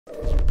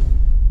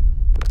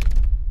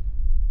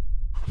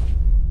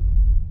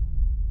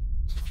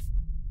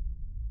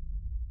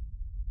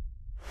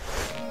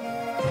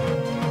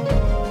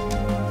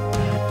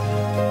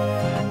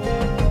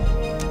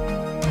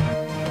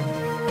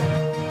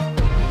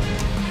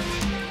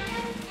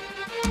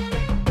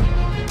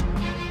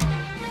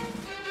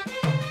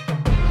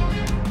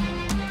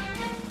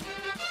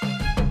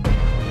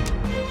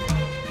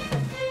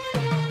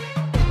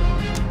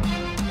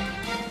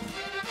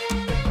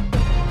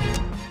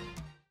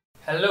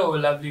Hello,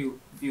 lovely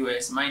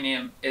viewers. My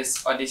name is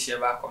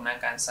Agadarko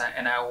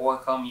and I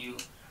welcome you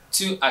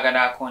to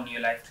Agadarko New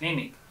Life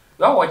Clinic.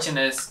 You are watching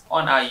us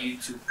on our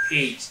YouTube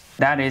page.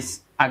 That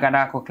is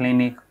Agadarko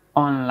Clinic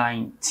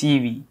Online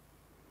TV.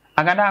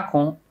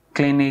 Agadarko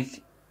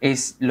Clinic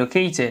is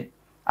located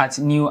at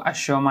New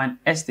Asherman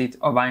Estate,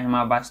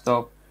 Obahima Bus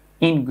Stop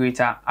in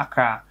Greater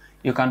Accra.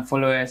 You can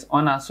follow us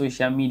on our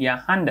social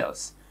media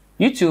handles.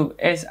 YouTube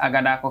is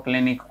Agadarko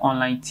Clinic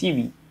Online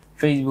TV.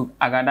 Facebook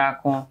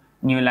Agadarko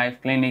New Life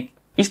Clinic,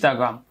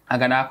 Instagram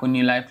Agadarko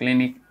New Life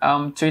Clinic,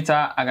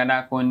 Twitter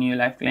Agadarko New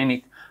Life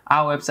Clinic.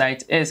 Our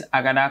website is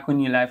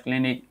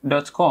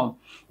agadarkonewlifeclinic.com.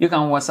 You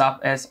can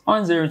WhatsApp us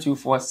on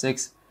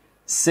 0246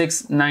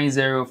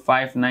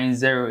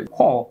 690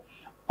 call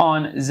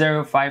on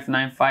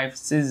 0595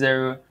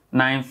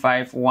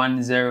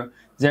 609510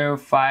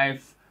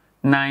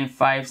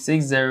 0595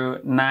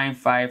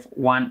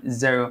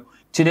 609510.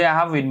 Today I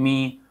have with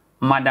me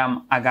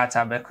Madam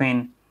Agatha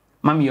Bequin.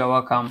 Ma'am, you're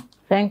welcome.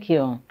 Thank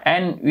you.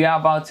 And we are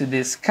about to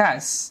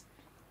discuss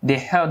the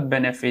health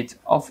benefit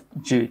of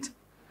jute.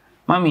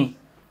 Mommy,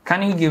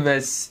 can you give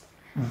us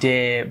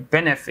the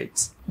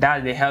benefits,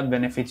 the health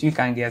benefits you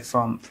can get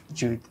from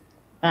jute?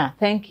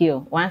 Thank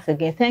you. Once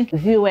again, thank you,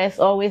 viewers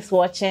always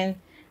watching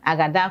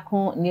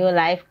Agadarko New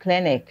Life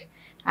Clinic.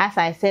 As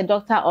I said,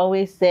 doctor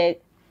always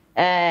said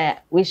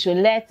we should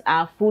let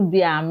our food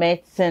be our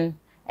medicine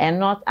and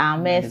not our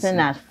medicine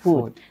as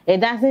food.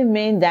 It doesn't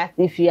mean that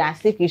if you are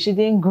sick, you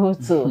shouldn't go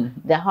to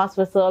the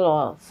hospital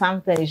or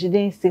something. You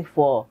shouldn't seek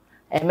for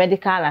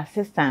medical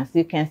assistance.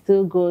 You can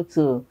still go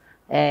to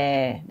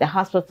the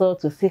hospital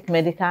to seek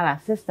medical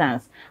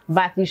assistance.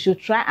 But you should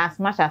try as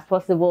much as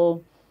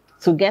possible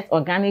to get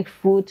organic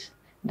food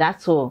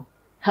that will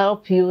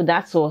help you,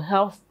 that will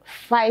help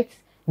fight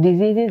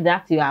diseases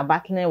that you are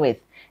battling with.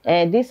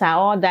 These are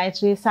all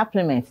dietary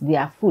supplements. They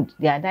are food.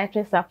 They are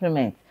dietary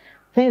supplements.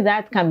 Things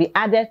that can be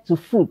added to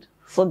food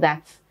so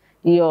that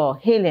your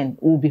healing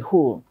will be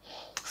whole.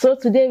 So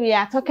today we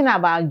are talking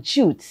about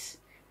jute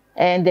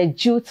and the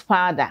jute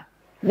powder.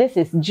 This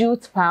is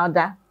jute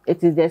powder.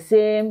 It is the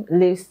same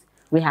leaves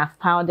we have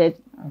powdered.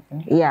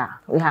 Okay. Yeah,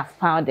 we have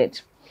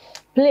powdered.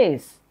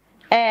 Please,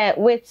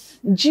 with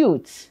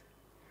jute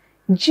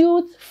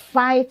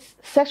fights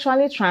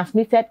sexually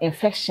transmitted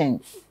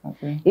infections.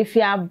 Okay. If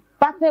you are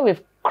battling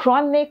with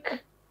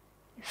chronic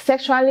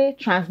sexually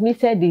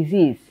transmitted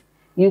disease,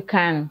 you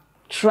can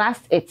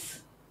trust it.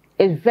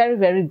 It's very,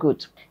 very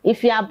good.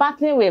 If you are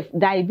battling with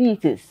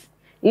diabetes,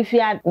 if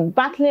you are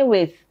battling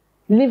with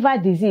liver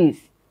disease,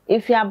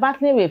 if you are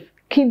battling with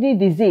kidney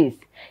disease,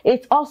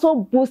 it also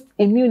boosts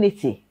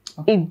immunity.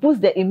 Okay. It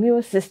boosts the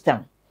immune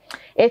system.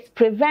 It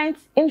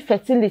prevents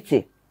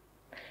infertility,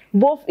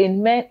 both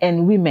in men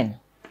and women.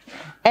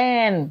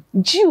 And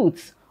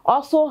jute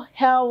also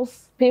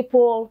helps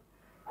people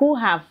who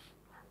have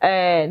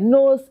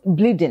nose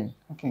bleeding.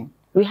 Okay.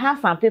 We have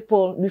some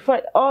people,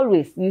 before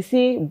always, you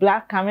see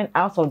blood coming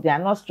out of their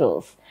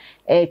nostrils.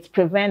 It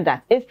prevents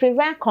that. It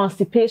prevents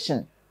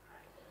constipation.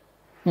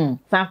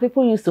 Some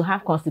people used to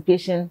have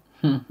constipation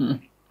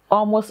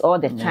almost all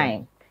the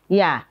time.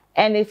 Yeah.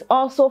 And it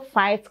also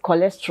fights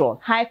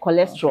cholesterol, high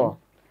cholesterol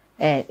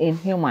in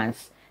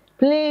humans.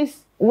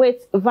 Please,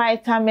 with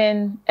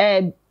vitamin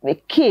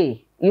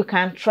K, you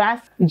can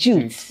trust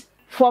jute.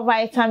 For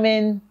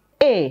vitamin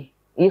A,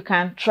 you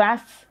can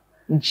trust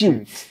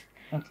jute.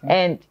 Okay.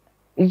 And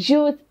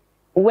jute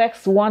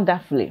works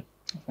wonderfully,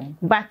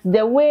 but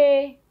the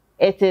way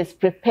it is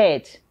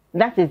prepared,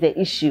 that is the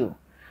issue.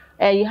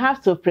 You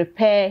have to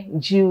prepare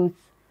jute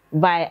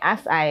by,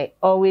 as I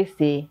always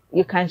say,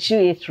 you can chew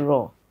it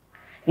raw.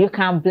 You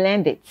can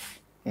blend it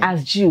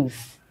as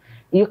juice.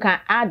 You can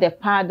add the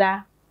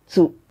powder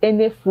to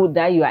any food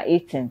that you are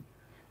eating,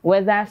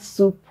 whether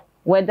soup,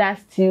 whether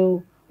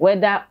stew,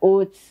 whether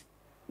oats.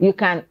 You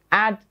can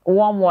add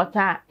warm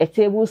water, a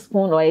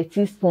tablespoon or a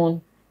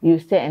teaspoon, you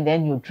stir and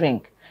then you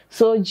drink.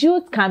 So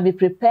jute can be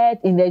prepared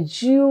in a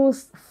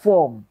juice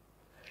form.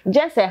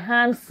 Just a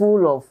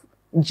handful of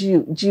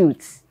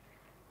jute.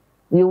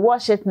 You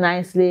wash it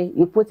nicely,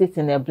 you put it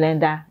in a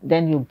blender,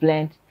 then you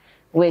blend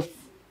with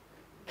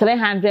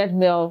 300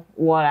 ml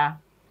water.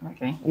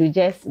 Okay. You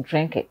just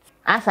drink it.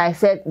 As I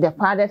said, the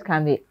powder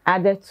can be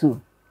added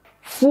to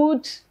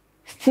food,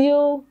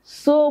 stew,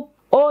 soup,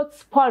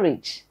 oats,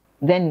 porridge.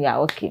 Then you are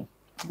okay.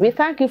 We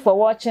thank you for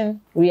watching.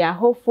 We are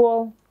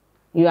hopeful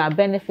you are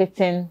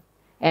benefiting,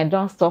 and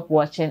don't stop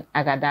watching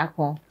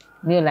Agadarko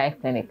New Life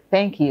Clinic.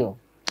 Thank you.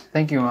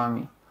 Thank you,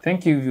 Mommy.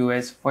 Thank you,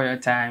 viewers, for your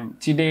time.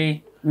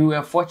 Today, we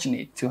were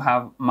fortunate to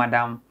have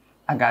Madam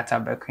Agatha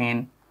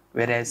Bequin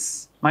with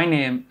us. My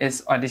name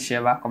is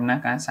Agadarko.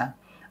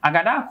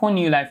 Agadarko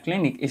New Life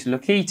Clinic is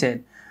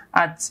located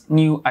at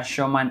New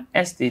Asherman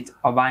Estate,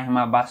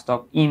 Obahima Bus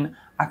Stop in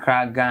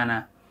Accra,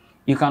 Ghana.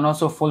 You can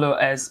also follow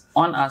us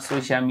on our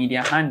social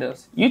media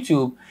handles.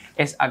 YouTube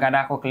is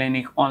Agadarko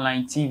Clinic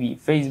Online TV.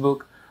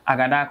 Facebook,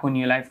 Agadarko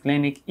New Life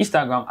Clinic.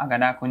 Instagram,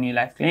 Agadarko New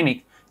Life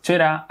Clinic.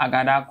 Twitter,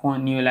 Agadarko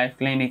New Life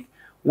Clinic.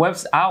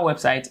 Our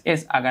website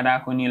is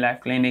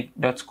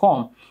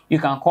agadarkonewlifeclinic.com. You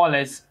can call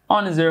us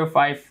on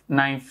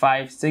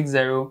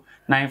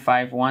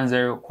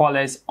 0595609510. Call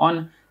us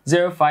on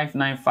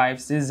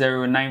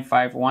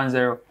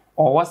 0595609510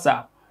 or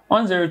WhatsApp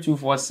on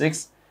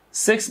 0246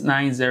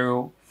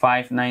 690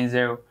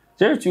 590.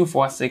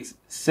 0246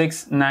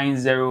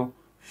 690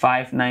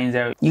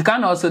 590. You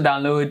can also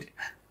download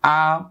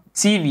our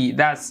TV,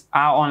 that's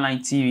our online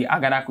TV,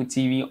 Agadarko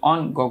TV,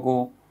 on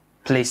Google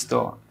Play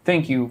Store.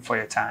 Thank you for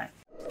your time.